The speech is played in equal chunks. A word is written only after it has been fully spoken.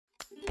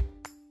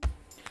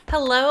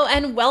Hello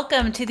and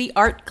welcome to the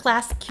Art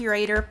Class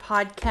Curator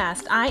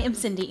podcast. I am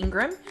Cindy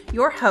Ingram,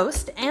 your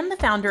host and the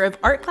founder of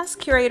Art Class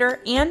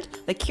Curator and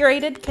the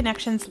Curated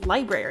Connections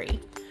Library.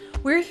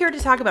 We're here to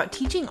talk about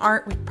teaching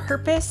art with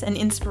purpose and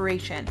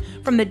inspiration,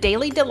 from the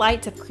daily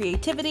delights of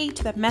creativity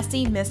to the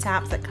messy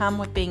mishaps that come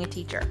with being a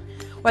teacher.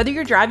 Whether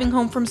you're driving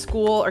home from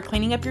school or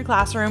cleaning up your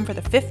classroom for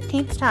the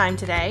 15th time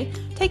today,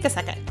 take a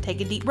second, take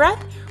a deep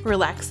breath,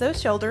 relax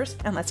those shoulders,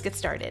 and let's get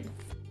started.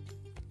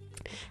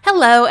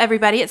 Hello,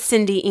 everybody. It's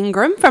Cindy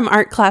Ingram from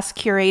Art Class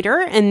Curator,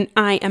 and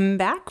I am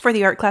back for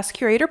the Art Class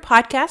Curator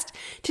podcast.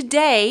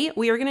 Today,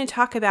 we are going to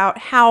talk about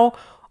how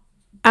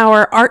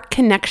our art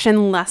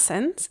connection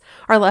lessons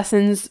are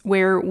lessons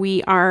where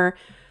we are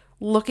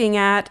looking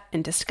at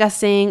and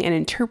discussing and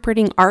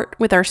interpreting art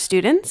with our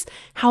students,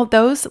 how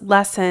those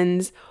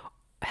lessons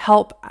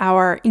help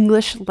our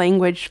English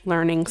language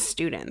learning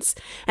students.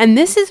 And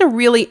this is a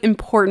really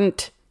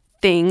important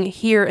thing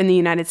here in the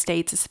United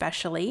States,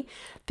 especially.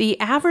 The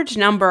average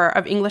number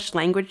of English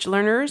language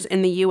learners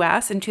in the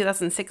US in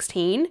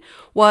 2016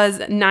 was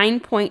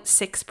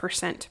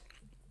 9.6%.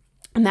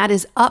 And that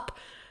is up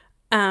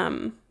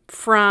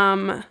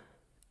from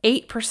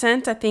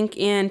 8%, I think,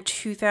 in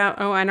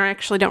 2000. Oh, I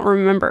don't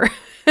remember.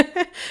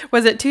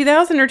 Was it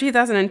 2000 or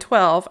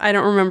 2012? I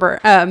don't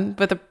remember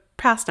what the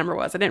past number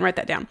was. I didn't write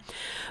that down.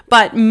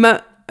 But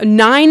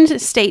 9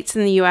 states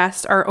in the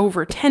US are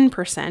over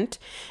 10%.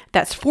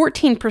 That's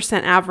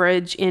 14%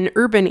 average in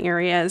urban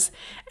areas.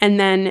 And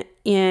then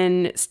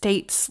in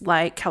states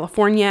like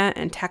California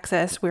and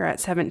Texas, we're at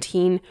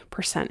 17%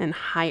 and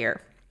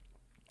higher.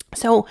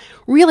 So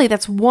really,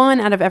 that's 1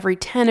 out of every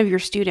 10 of your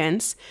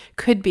students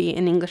could be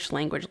an English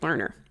language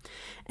learner.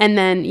 And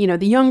then,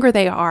 the younger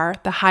they are,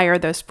 the higher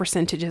those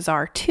percentages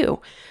are too.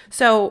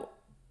 So,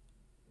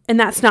 and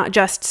that's not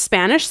just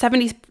Spanish.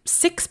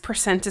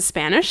 76% is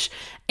Spanish,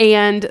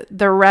 and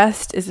the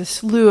rest is a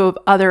slew of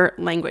other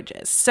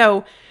languages.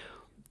 So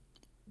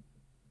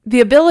the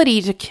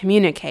ability to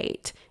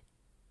communicate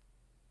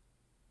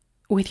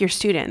with your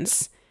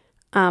students,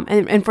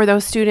 and for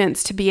those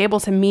students to be able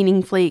to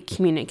meaningfully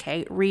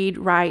communicate, read,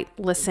 write,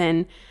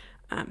 listen,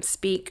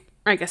 speak,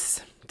 I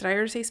guess, did I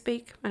already say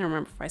speak? I don't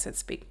remember if I said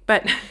speak,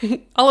 but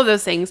all of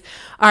those things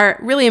are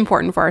really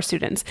important for our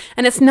students.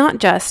 And it's not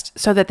just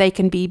so that they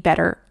can be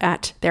better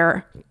at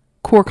their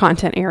core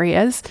content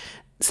areas,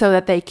 so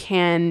that they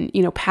can,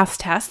 pass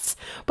tests,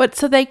 but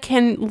so they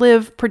can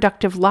live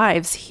productive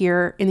lives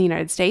here in the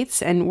United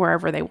States and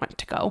wherever they want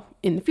to go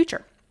in the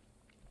future.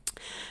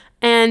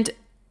 And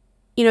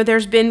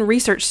there's been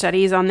research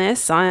studies on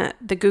this.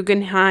 The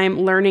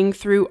Guggenheim Learning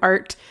Through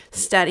Art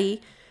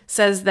study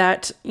says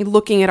that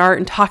looking at art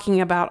and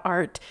talking about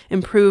art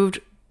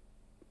improved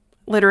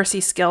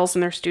literacy skills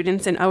in their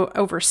students in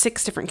over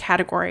 6 different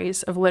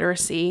categories of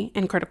literacy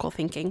and critical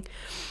thinking.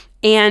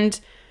 And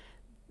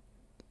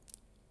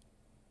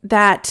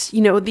that,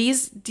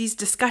 these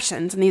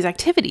discussions and these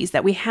activities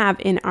that we have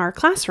in our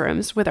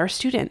classrooms with our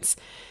students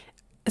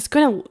is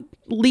going to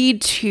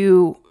lead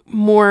to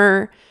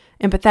more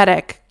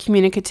empathetic,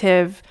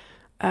 communicative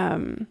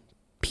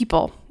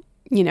people,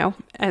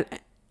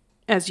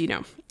 as you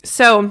know.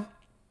 So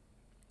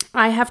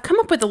I have come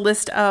up with a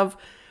list of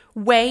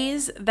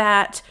ways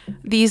that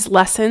these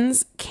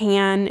lessons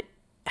can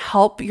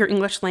help your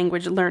English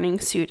language learning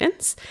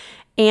students.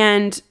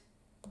 And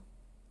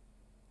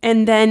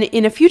then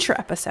in a future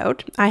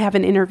episode, I have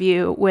an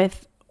interview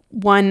with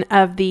one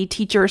of the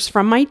teachers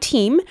from my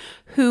team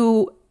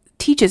who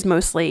teaches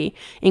mostly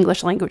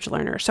English language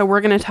learners. So we're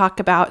going to talk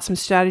about some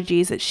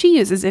strategies that she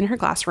uses in her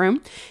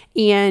classroom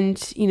and,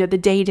 the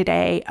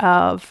day-to-day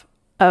of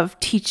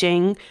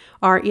teaching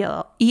our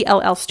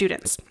ELL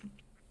students.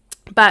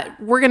 But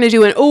we're going to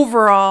do an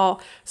overall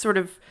sort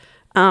of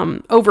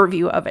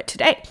overview of it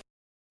today.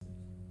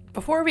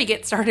 Before we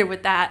get started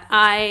with that,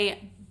 I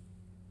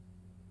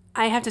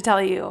have to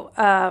tell you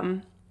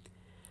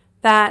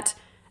that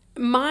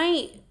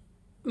my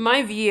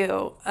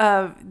view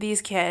of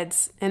these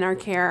kids in our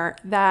care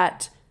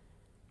that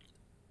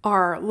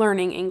are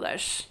learning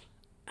English,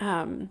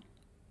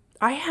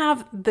 I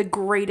have the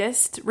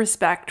greatest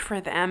respect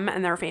for them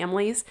and their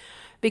families,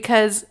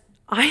 because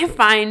I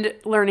find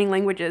learning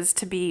languages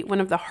to be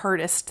one of the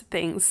hardest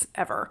things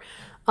ever.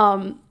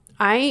 When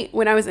I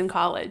was in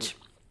college,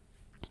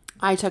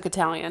 I took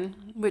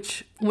Italian,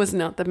 which was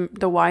not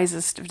the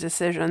wisest of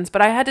decisions,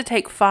 but I had to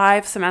take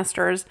 5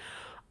 semesters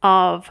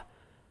of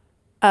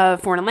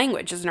foreign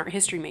language as an art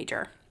history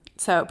major.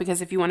 So,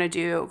 because if you want to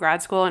do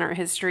grad school in art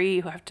history,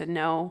 you have to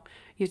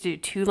do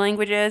 2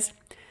 languages.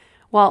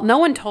 Well, no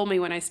one told me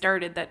when I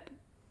started that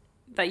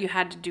you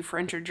had to do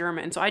French or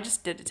German, so I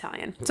just did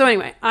Italian. So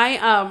anyway,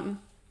 I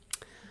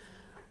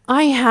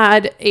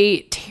had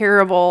a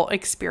terrible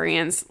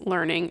experience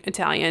learning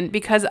Italian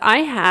because I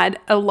had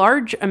a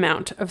large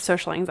amount of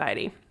social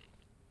anxiety.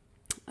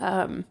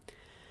 Lots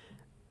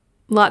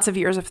of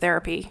years of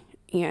therapy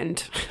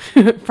and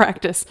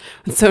practice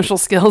with social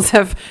skills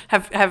have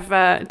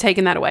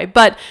taken that away.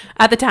 But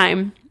at the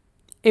time,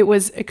 it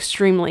was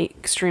extremely,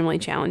 extremely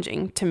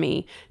challenging to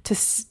me to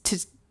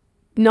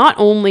not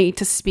only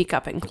to speak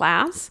up in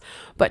class,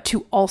 but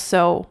to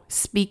also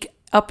speak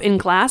up in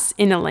class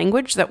in a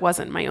language that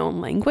wasn't my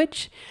own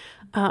language.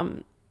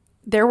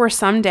 There were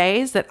some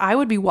days that I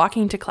would be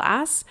walking to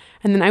class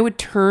and then I would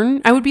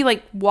be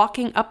like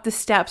walking up the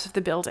steps of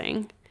the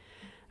building.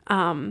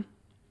 And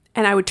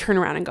I would turn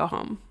around and go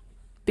home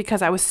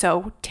because I was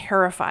so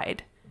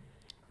terrified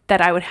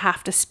that I would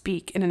have to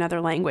speak in another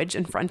language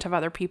in front of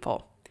other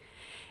people.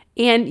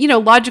 And,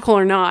 logical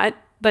or not,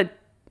 but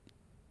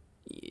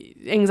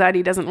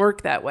anxiety doesn't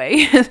work that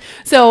way.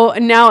 So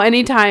now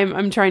anytime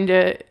I'm trying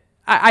to,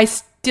 I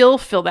still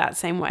feel that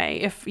same way.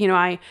 If,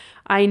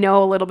 I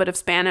know a little bit of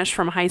Spanish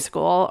from high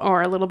school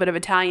or a little bit of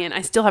Italian,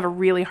 I still have a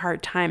really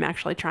hard time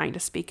actually trying to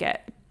speak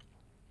it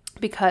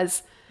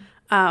because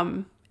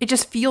it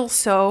just feels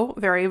so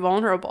very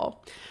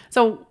vulnerable.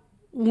 So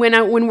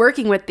when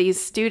working with these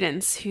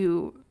students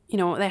who,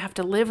 they have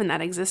to live in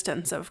that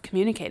existence of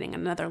communicating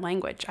in another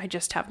language, I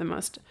just have the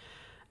most,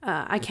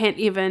 I can't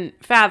even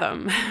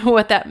fathom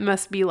what that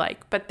must be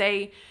like. But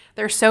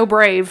they're so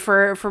brave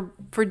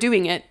for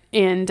doing it,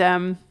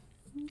 and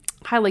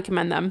highly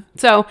commend them.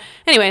 So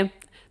anyway,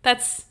 I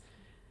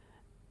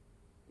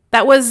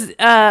was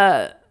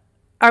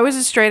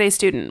a straight A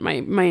student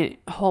my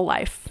whole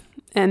life,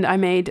 and I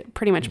made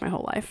pretty much my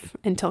whole life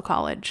until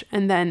college.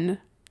 And then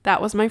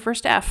that was my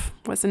first F,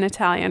 was in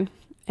Italian,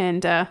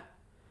 and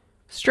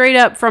straight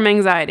up from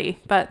anxiety,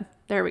 but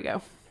there we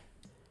go.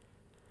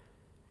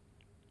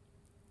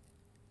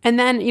 And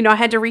then, I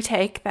had to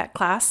retake that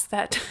class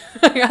that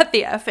I got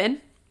the F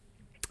in.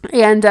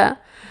 And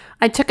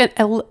I took an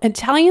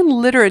Italian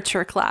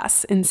literature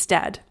class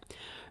instead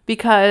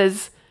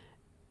because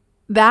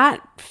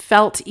that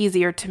felt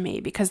easier to me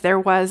because there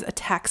was a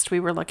text we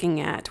were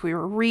looking at. We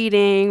were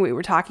reading, we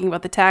were talking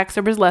about the text.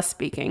 There was less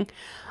speaking.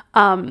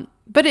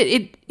 But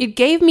it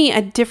gave me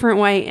a different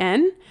way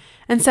in.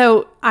 And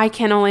so I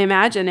can only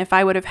imagine if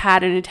I would have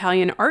had an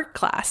Italian art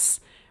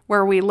class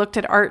where we looked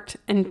at art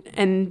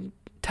and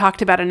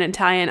talked about it in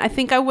Italian, I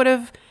think I would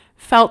have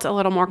felt a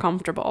little more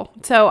comfortable.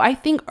 So I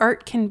think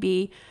art can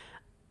be,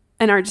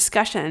 and our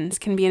discussions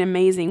can be an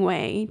amazing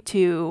way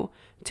to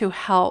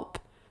help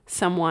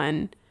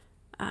someone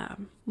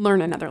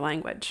learn another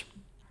language.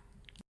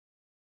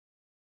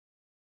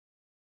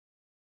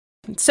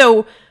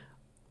 So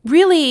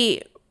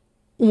really,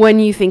 when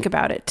you think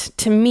about it,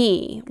 to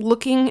me,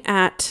 looking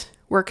at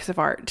works of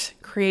art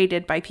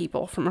created by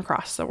people from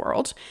across the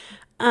world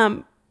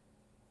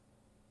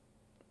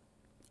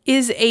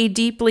is a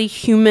deeply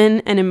human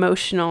and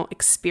emotional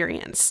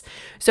experience.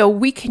 So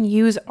we can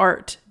use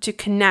art to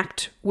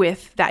connect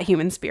with that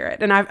human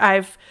spirit. And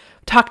I've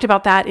talked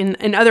about that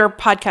in other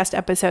podcast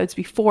episodes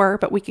before,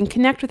 but we can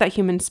connect with that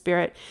human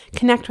spirit,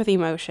 connect with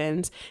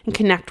emotions, and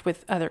connect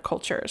with other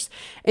cultures.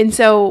 And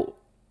so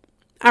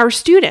our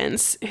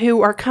students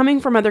who are coming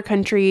from other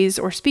countries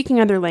or speaking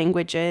other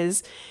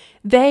languages,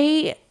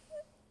 they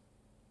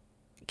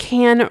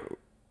can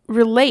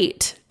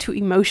relate to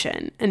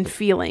emotion and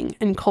feeling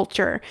and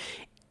culture.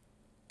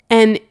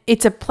 And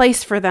it's a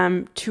place for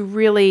them to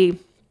really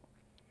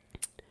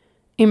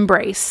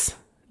embrace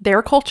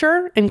their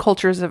culture and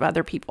cultures of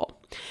other people.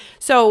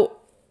 So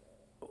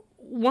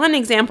one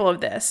example of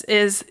this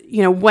is,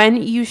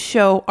 when you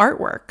show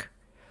artwork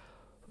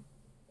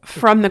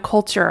from the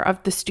culture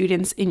of the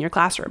students in your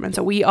classroom. And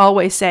so we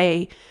always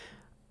say,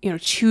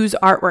 choose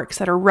artworks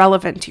that are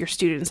relevant to your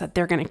students that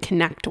they're going to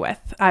connect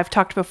with. I've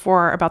talked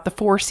before about the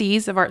 4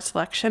 C's of art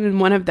selection,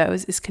 and one of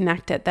those is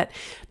connected, that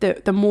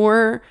the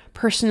more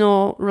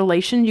personal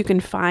relation you can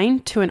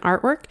find to an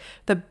artwork,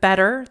 the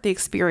better the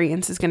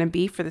experience is going to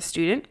be for the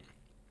student.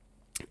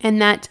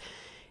 And that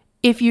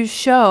if you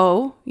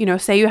show,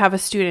 say you have a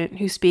student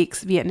who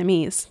speaks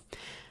Vietnamese,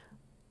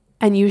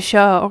 and you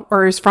show,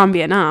 or is from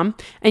Vietnam,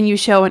 and you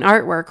show an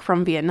artwork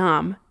from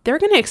Vietnam, they're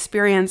going to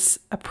experience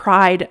a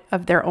pride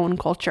of their own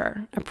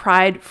culture, a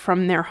pride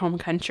from their home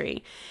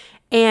country.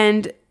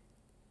 And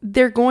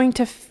they're going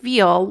to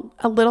feel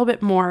a little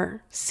bit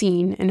more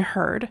seen and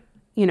heard,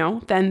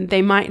 than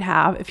they might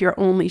have if you're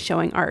only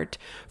showing art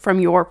from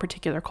your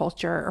particular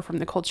culture or from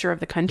the culture of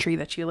the country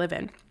that you live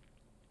in.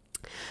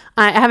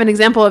 I have an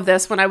example of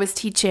this when I was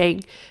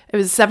teaching. It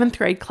was a 7th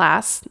grade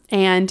class,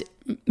 and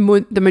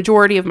the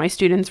majority of my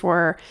students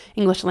were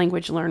English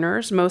language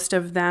learners. Most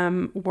of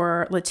them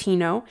were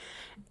Latino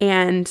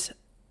and,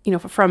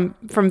 from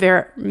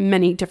very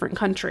many different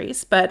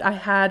countries. But I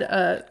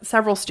had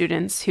several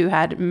students who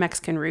had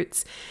Mexican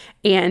roots,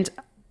 and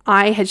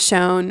I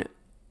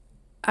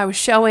was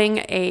showing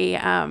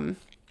an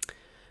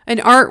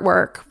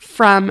artwork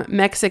from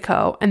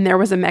Mexico, and there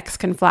was a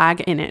Mexican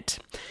flag in it.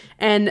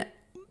 And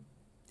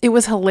it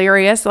was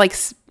hilarious. Like,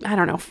 I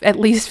don't know, at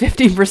least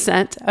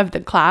 50% of the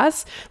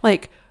class,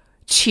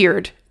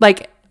 cheered,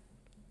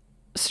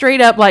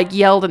 straight up,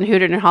 yelled and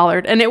hooted and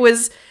hollered. And it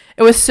was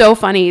so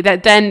funny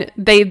that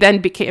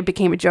it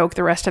became a joke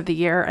the rest of the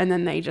year. And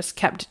then they just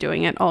kept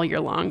doing it all year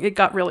long. It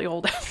got really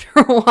old after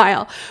a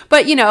while,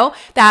 but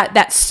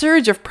that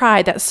surge of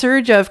pride, that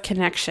surge of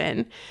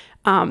connection,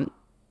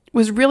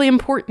 was really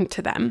important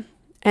to them.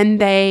 And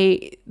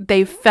they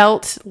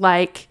felt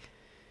like,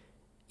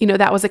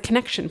 that was a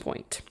connection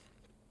point.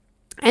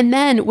 And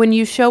then when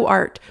you show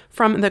art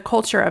from the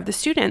culture of the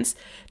students,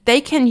 they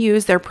can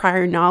use their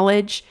prior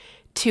knowledge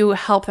to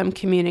help them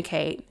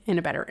communicate in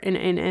a better,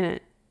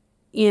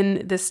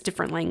 in this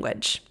different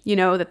language,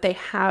 that they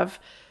have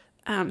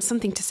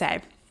something to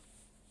say.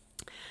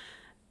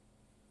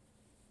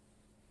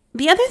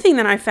 The other thing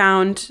that I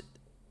found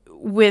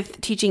with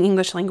teaching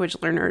English language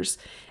learners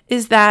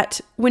is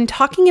that when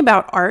talking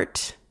about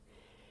art,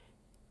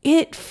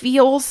 it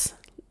feels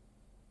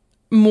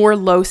more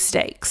low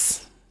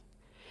stakes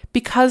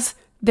because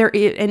there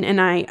is,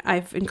 and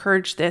I've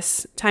encouraged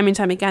this time and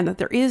time again, that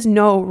there is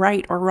no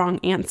right or wrong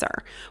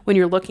answer when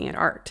you're looking at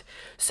art.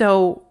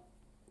 So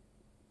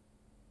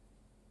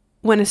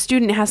when a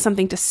student has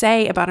something to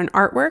say about an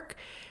artwork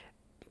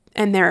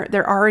and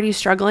they're already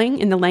struggling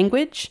in the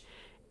language,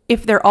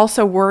 if they're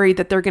also worried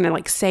that they're going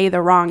to say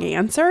the wrong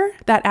answer,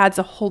 that adds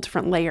a whole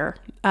different layer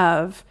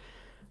of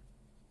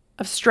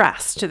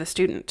stress to the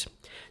student.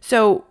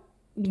 So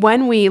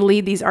when we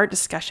lead these art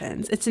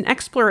discussions, it's an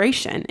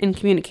exploration in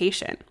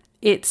communication.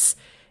 It's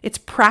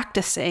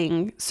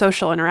practicing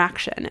social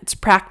interaction. It's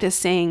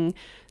practicing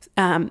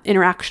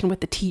interaction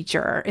with the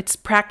teacher. It's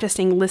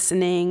practicing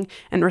listening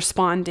and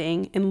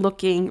responding and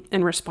looking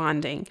and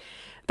responding.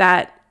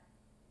 That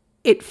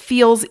it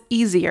feels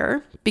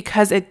easier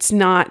because it's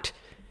not,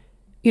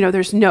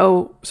 there's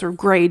no sort of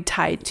grade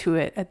tied to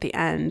it at the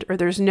end, or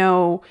there's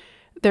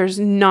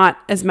not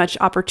as much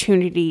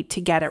opportunity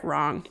to get it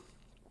wrong.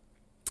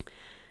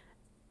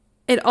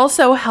 It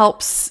also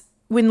helps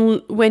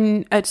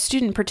when a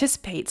student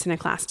participates in a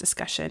class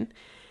discussion.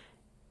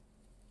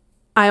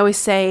 I always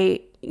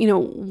say,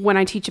 when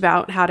I teach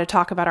about how to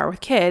talk about art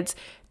with kids,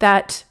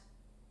 that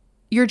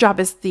your job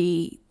as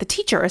the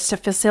teacher is to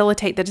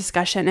facilitate the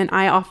discussion. And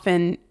I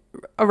often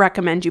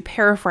recommend you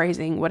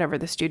paraphrasing whatever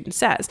the student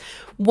says.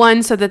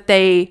 One, so that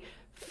they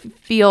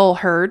feel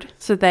heard,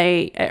 so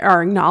they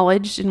are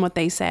acknowledged in what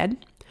they said.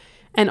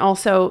 And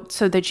also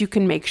so that you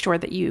can make sure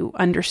that you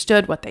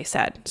understood what they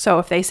said. So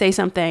if they say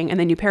something and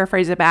then you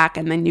paraphrase it back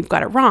and then you've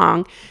got it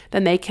wrong,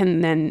 then they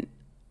can then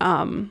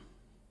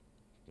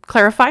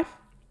clarify.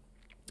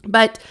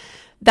 But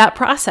that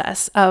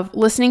process of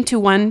listening to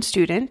one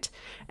student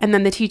and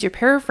then the teacher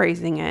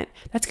paraphrasing it,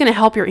 that's going to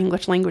help your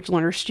English language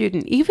learner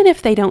student. Even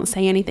if they don't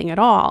say anything at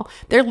all,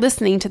 they're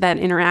listening to that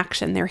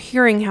interaction. They're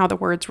hearing how the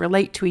words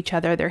relate to each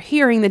other. They're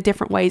hearing the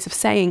different ways of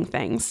saying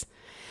things.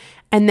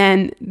 And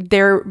then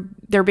they're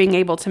being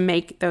able to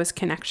make those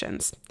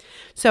connections.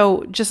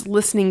 So just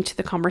listening to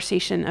the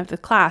conversation of the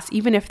class,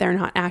 even if they're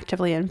not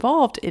actively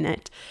involved in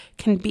it,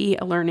 can be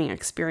a learning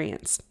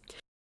experience.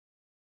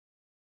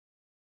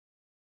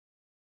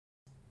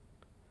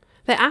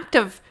 The act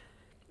of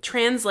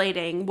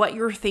translating what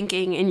you're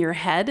thinking in your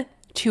head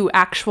to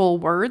actual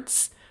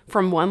words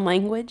from one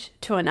language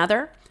to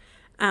another,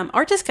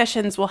 art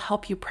discussions will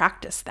help you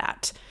practice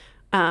that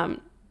and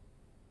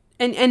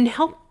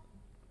help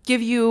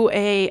give you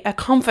a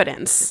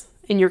confidence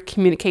in your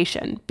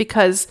communication,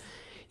 because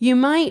you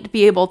might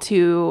be able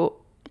to,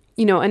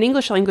 an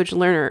English language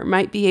learner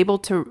might be able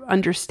to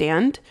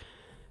understand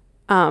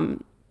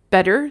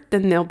better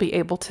than they'll be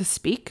able to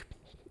speak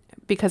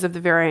because of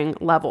the varying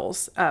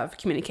levels of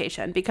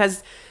communication,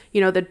 because,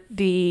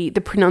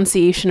 the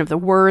pronunciation of the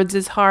words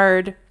is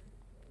hard,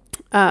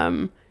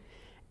 and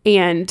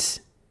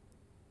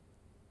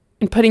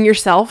putting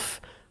yourself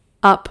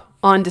up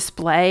on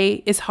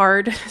display is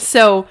hard.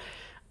 So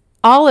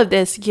all of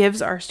this gives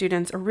our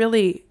students a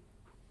really,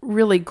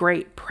 really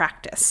great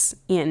practice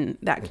in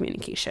that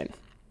communication.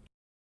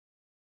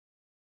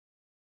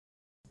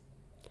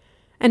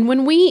 And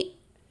when we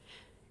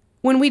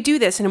do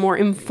this in a more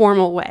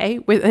informal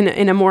way,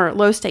 in a more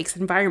low stakes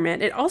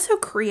environment, it also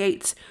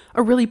creates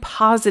a really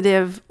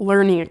positive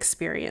learning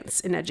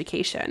experience in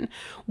education.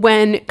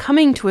 When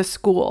coming to a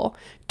school,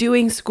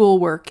 doing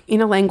schoolwork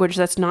in a language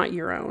that's not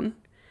your own,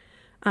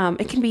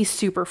 it can be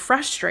super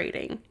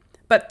frustrating.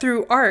 But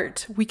through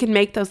art, we can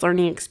make those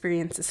learning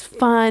experiences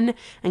fun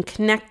and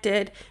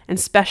connected and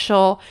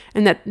special,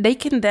 and that they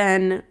can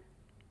then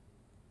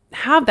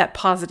have that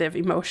positive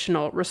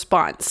emotional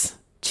response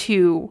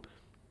to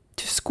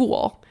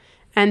school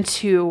and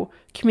to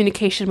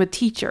communication with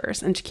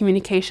teachers and to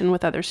communication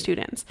with other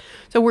students.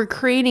 So we're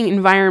creating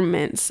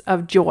environments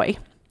of joy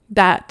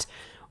that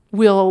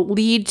will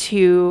lead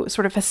to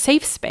sort of a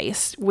safe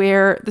space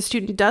where the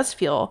student does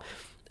feel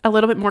a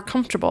little bit more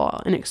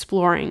comfortable in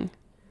exploring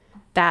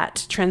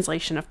that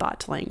translation of thought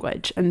to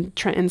language and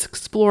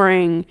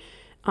exploring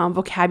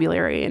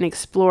vocabulary and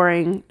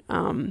exploring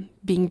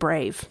being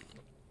brave.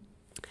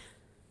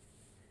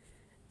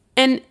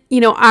 And,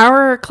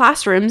 our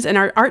classrooms and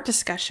our art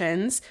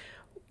discussions,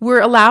 we're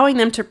allowing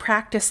them to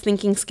practice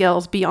thinking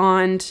skills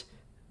beyond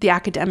the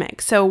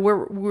academic. So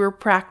we're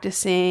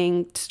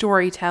practicing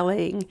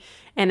storytelling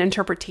and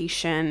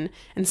interpretation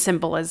and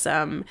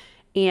symbolism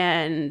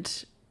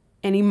and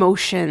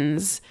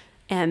emotions.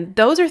 And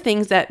those are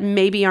things that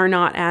maybe are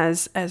not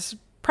as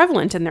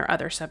prevalent in their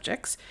other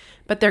subjects,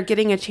 but they're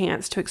getting a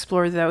chance to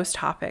explore those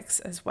topics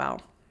as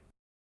well.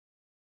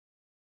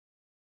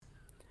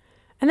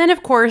 And then,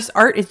 of course,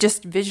 art is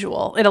just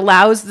visual. It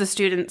allows the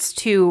students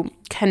to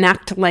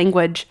connect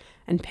language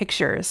and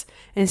pictures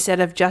instead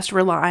of just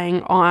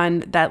relying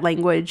on that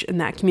language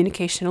and that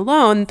communication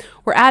alone.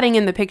 We're adding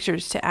in the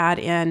pictures to add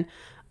in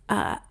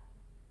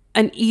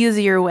an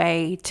easier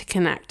way to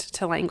connect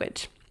to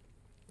language.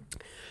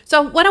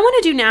 So what I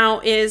want to do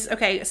now is,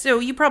 okay, so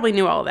you probably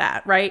knew all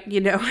that, right?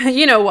 You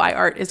know why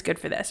art is good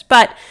for this.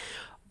 But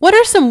what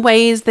are some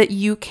ways that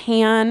you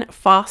can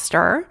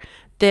foster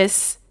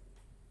this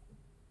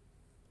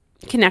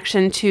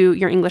connection to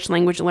your English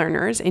language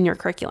learners in your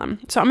curriculum?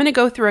 So I'm going to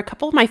go through a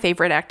couple of my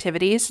favorite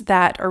activities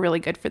that are really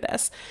good for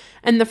this.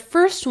 And the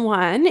first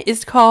one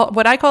is called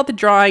what I call the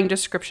drawing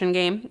description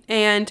game.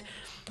 And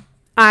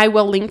I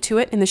will link to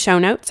it in the show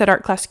notes at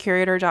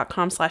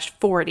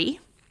artclasscurator.com/40.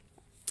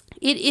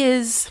 It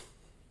is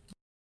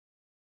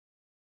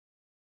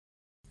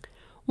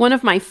one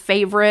of my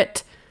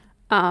favorite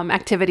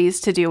activities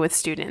to do with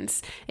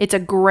students. It's a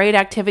great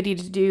activity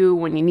to do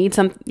when you need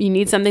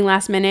something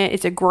last minute.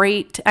 It's a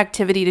great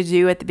activity to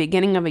do at the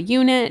beginning of a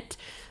unit.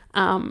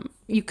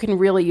 You can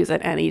really use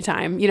it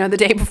anytime. The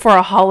day before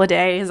a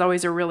holiday is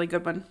always a really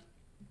good one.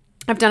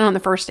 I've done it on the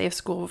first day of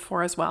school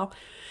before as well.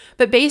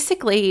 But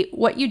basically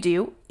what you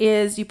do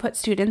is you put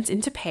students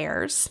into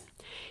pairs,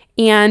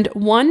 and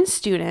one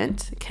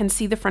student can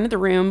see the front of the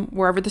room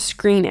wherever the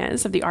screen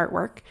is of the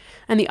artwork,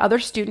 and the other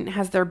student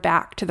has their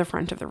back to the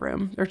front of the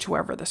room or to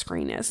wherever the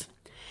screen is.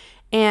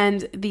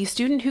 And the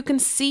student who can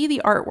see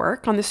the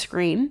artwork on the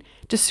screen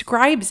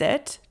describes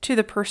it to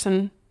the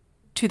person,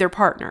 to their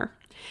partner.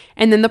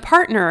 And then the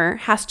partner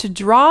has to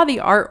draw the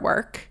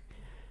artwork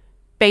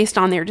based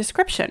on their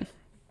description.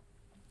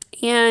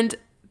 And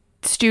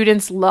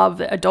students love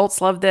it.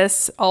 Adults love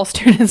this. All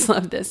students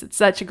love this. It's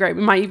such a great,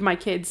 my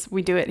kids,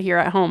 we do it here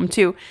at home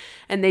too.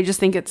 And they just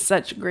think it's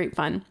such great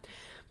fun.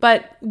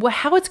 But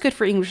how it's good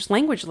for English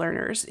language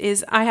learners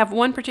is I have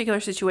one particular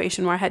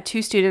situation where I had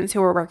two students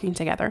who were working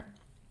together.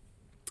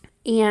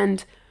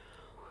 And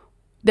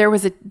it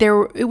was an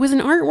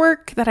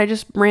artwork that I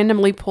just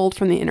randomly pulled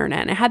from the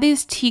internet. And it had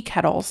these tea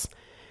kettles,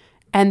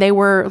 and they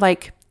were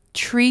like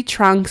tree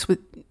trunks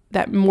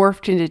that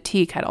morphed into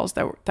tea kettles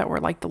that were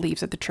like the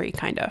leaves of the tree,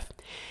 kind of.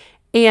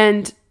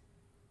 And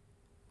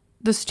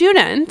the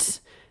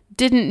student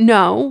didn't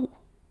know,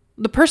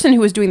 the person who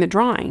was doing the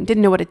drawing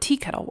didn't know what a tea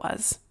kettle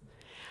was.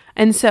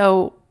 And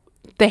so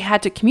they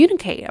had to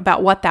communicate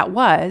about what that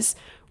was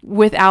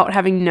without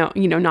having not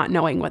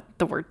knowing what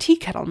the word tea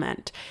kettle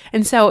meant.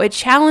 And so it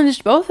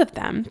challenged both of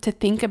them to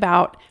think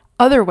about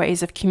other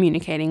ways of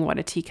communicating what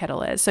a tea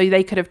kettle is. So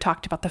they could have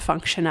talked about the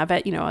function of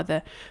it,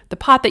 the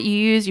pot that you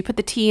use, you put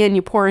the tea in,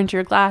 you pour into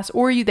your glass,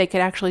 or they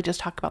could actually just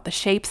talk about the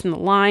shapes and the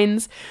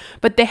lines,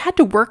 but they had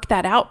to work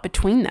that out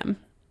between them.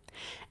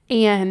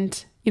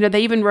 And,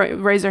 they even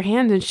raised their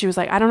hand, and she was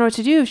like, I don't know what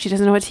to do. She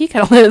doesn't know what tea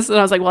kettle is. And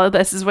I was like, well,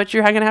 this is what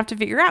you're going to have to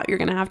figure out. You're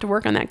going to have to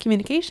work on that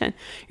communication.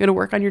 You're going to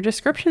work on your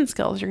description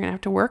skills. You're going to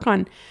have to work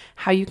on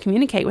how you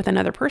communicate with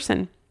another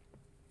person.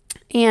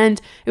 And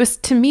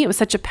to me, it was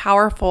such a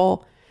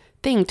powerful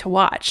thing to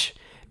watch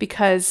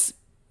because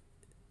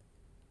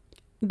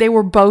they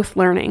were both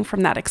learning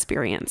from that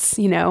experience.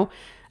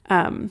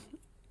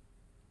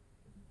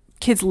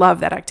 Kids love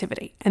that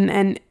activity,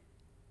 and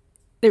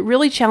it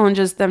really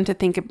challenges them to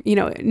think,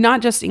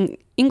 not just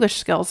English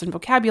skills and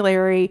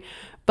vocabulary,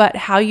 but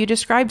how you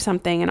describe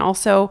something, and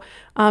also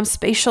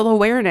spatial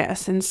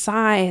awareness and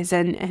size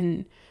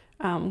and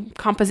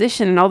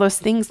composition and all those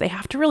things. They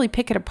have to really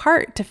pick it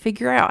apart to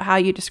figure out how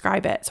you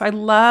describe it. So I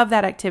love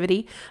that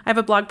activity. I have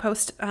a blog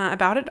post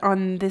about it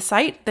on the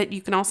site that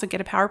you can also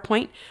get a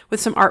PowerPoint with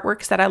some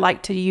artworks that I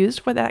like to use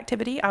for that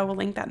activity. I will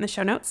link that in the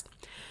show notes.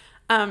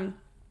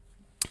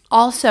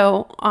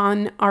 Also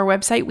on our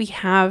website, we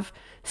have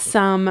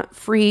some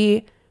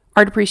free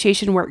art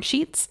appreciation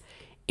worksheets,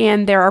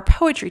 and there are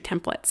poetry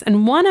templates.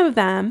 And one of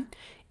them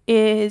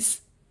is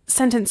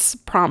sentence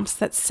prompts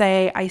that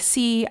say, I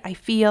see, I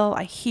feel,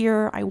 I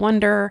hear, I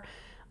wonder,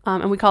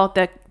 and we call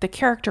it the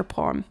character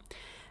poem.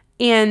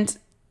 And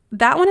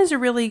that one is a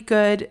really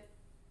good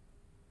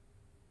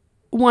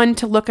one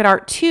to look at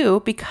art too,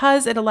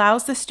 because it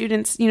allows the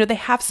students, they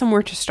have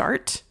somewhere to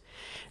start.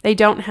 They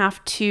don't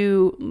have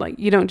to,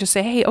 you don't just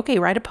say, hey, okay,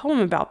 write a poem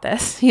about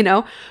this,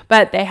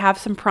 but they have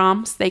some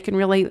prompts. They can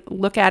really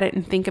look at it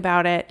and think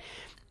about it.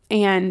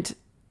 And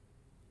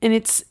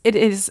it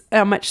is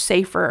a much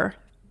safer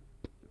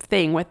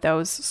thing with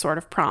those sort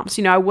of prompts.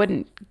 I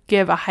wouldn't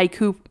give a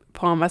haiku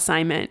poem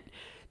assignment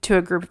to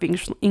a group of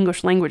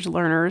English language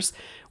learners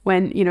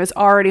when, it's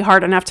already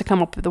hard enough to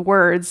come up with the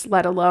words,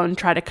 let alone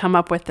try to come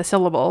up with the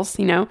syllables,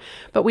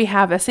 But we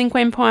have a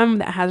cinquain poem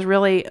that has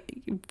really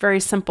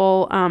very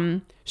simple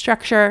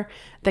structure,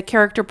 the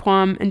character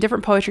poem, and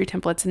different poetry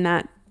templates in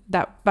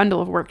that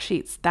bundle of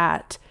worksheets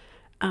that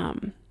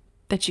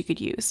you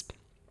could use.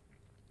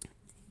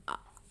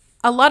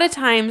 A lot of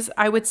times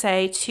I would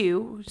say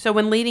too, so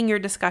when leading your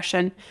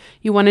discussion,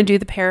 you want to do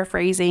the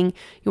paraphrasing,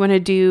 you want to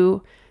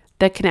do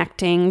the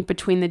connecting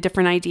between the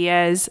different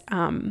ideas,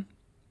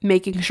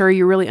 making sure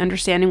you're really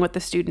understanding what the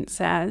student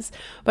says,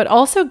 but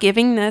also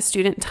giving the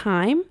student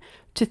time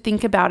to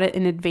think about it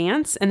in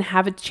advance and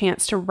have a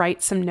chance to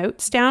write some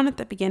notes down at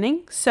the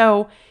beginning.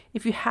 So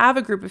if you have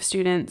a group of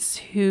students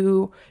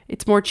who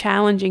it's more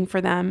challenging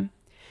for them,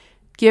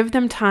 give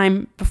them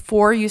time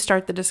before you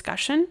start the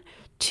discussion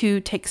to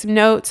take some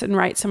notes and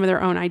write some of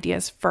their own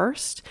ideas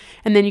first.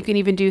 And then you can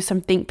even do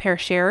some think, pair,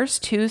 shares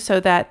too, so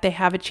that they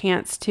have a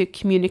chance to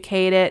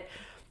communicate it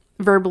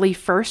verbally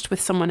first with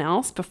someone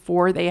else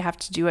before they have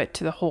to do it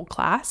to the whole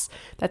class.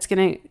 That's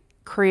going to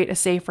create a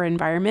safer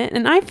environment.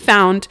 And I've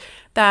found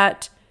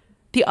that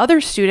the other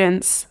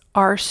students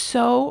are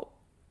so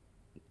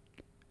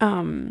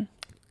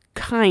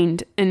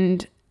kind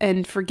and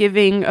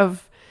forgiving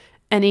of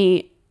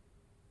any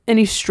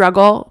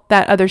struggle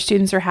that other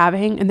students are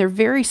having, and they're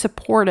very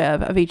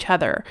supportive of each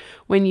other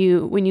when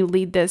you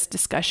lead this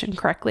discussion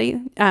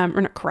correctly,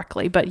 or not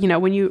correctly, but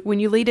when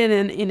you lead it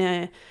in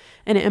an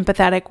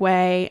empathetic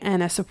way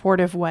and a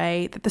supportive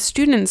way, that the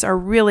students are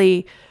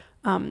really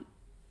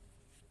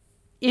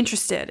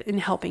interested in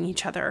helping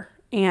each other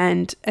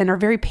and are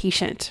very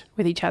patient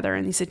with each other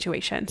in these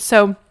situations.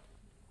 So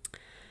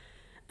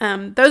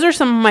those are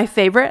some of my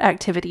favorite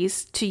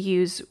activities to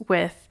use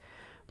with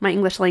my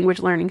English language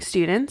learning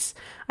students.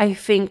 I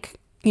think,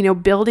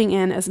 building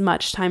in as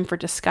much time for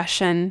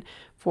discussion,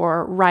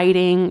 for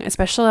writing,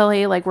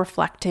 especially like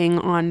reflecting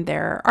on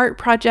their art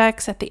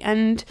projects at the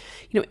end,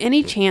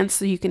 any chance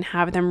that you can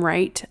have them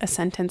write a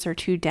sentence or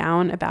two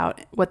down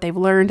about what they've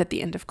learned at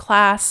the end of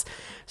class,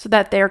 so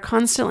that they're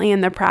constantly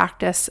in the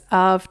practice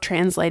of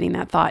translating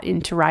that thought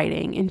into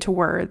writing, into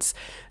words,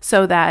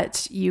 so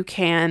that you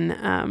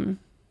can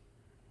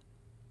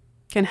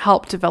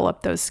help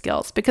develop those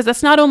skills, because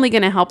that's not only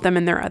going to help them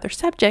in their other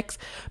subjects,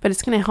 but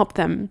it's going to help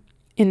them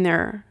in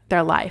their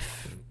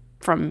life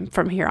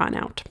from here on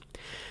out.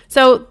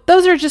 So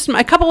those are just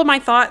a couple of my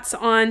thoughts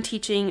on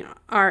teaching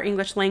our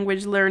English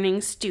language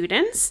learning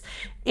students.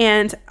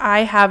 And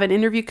I have an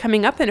interview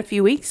coming up in a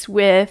few weeks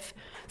with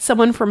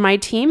someone from my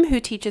team who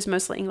teaches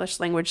mostly English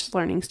language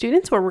learning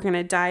students, where we're going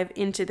to dive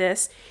into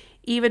this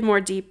even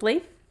more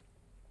deeply.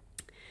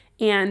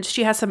 And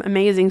she has some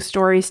amazing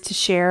stories to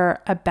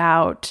share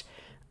about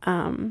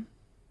her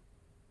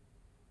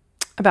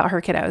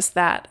kiddos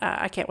that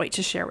I can't wait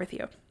to share with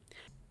you.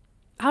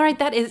 All right,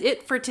 that is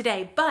it for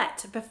today.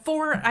 But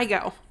before I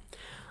go,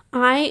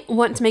 I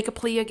want to make a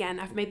plea again.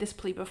 I've made this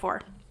plea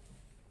before.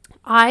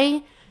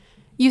 I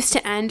used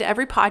to end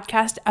every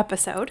podcast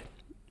episode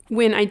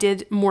when I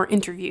did more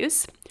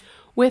interviews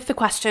with the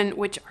question,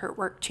 which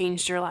artwork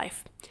changed your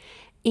life?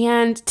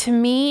 And to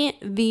me,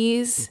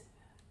 these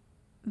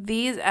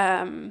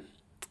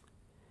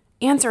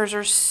answers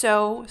are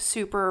so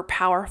super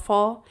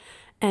powerful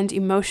and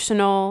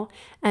emotional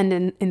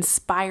and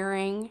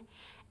inspiring.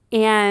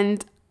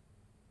 And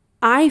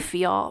I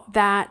feel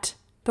that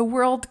the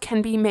world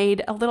can be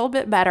made a little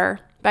bit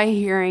better by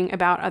hearing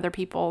about other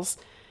people's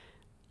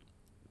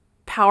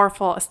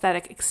powerful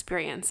aesthetic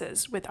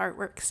experiences with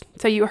artworks.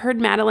 So you heard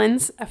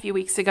Madeline's a few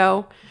weeks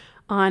ago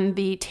on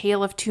the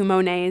Tale of Two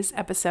Monets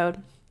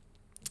episode.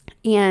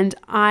 And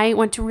I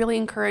want to really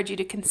encourage you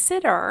to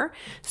consider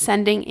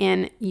sending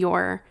in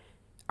your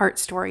art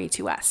story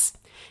to us.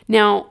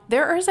 Now,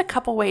 there is a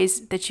couple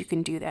ways that you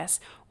can do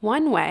this.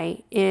 One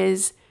way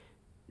is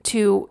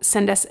to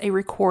send us a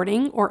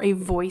recording or a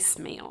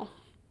voicemail.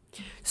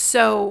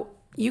 So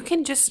you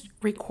can just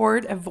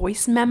record a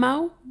voice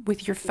memo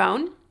with your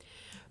phone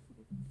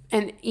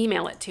and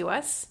email it to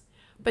us.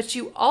 But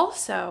you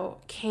also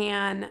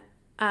can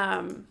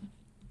send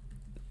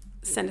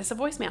us a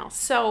voicemail.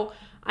 So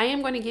I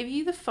am going to give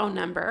you the phone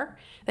number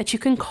that you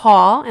can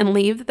call and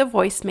leave the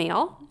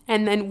voicemail,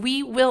 and then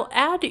we will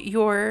add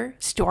your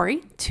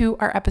story to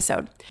our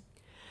episode.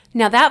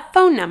 Now that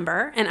phone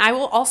number, and I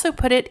will also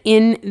put it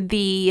in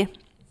the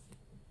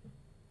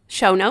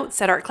show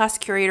notes at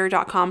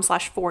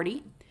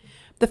artclasscurator.com/40.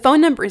 The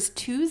phone number is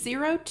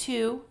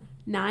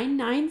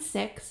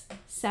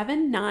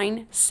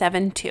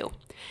 202-996-7972.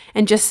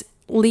 And just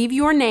leave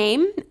your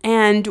name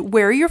and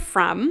where you're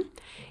from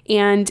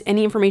and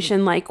any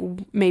information like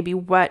maybe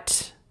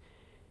what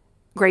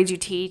grades you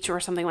teach or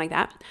something like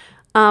that.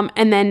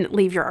 And then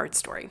leave your art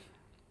story.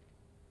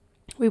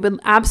 We would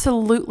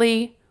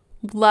absolutely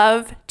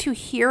love to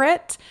hear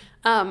it.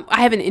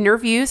 I have an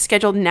interview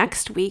scheduled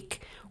next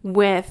week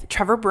with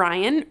Trevor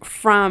Bryan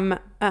from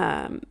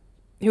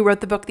who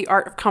wrote the book, The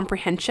Art of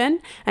Comprehension,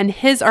 and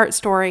his art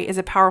story is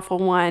a powerful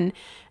one,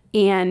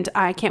 and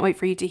I can't wait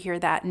for you to hear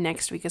that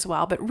next week as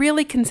well. But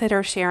really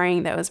consider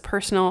sharing those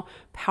personal,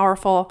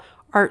 powerful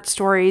art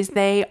stories.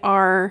 They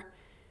are,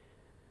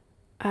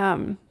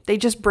 they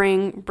just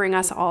bring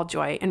us all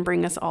joy and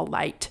bring us all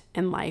light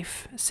in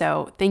life.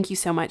 So thank you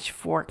so much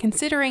for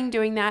considering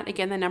doing that.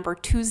 Again, the number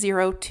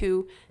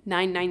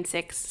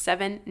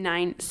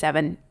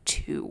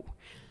 202-996-7972.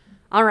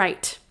 All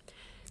right.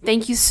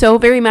 Thank you so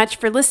very much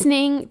for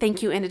listening.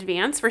 Thank you in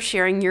advance for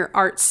sharing your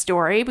art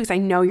story, because I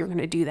know you're going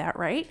to do that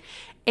right.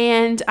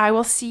 And I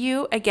will see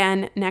you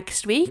again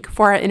next week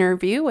for our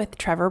interview with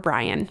Trevor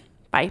Bryan.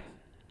 Bye.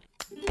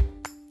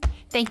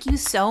 Thank you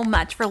so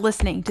much for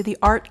listening to the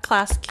Art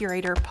Class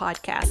Curator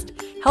podcast.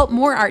 Help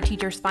more art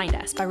teachers find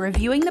us by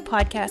reviewing the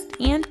podcast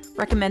and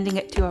recommending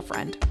it to a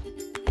friend.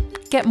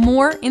 Get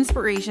more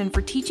inspiration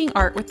for teaching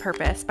art with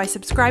purpose by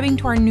subscribing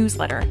to our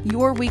newsletter,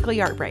 Your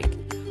Weekly Art Break.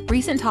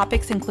 Recent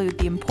topics include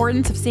the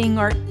importance of seeing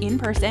art in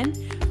person,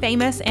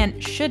 famous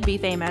and should-be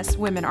famous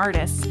women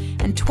artists,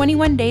 and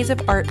 21 days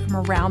of art from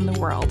around the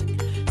world.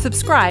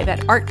 Subscribe at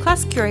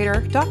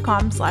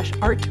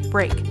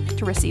artclasscurator.com/artbreak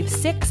to receive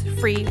 6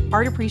 free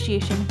art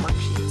appreciation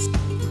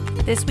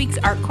worksheets. This week's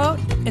art quote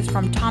is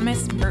from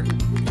Thomas Merton.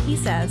 He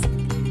says,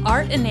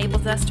 "Art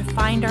enables us to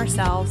find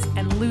ourselves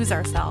and lose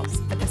ourselves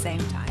at the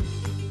same time."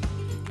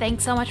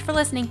 Thanks so much for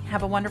listening.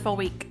 Have a wonderful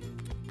week.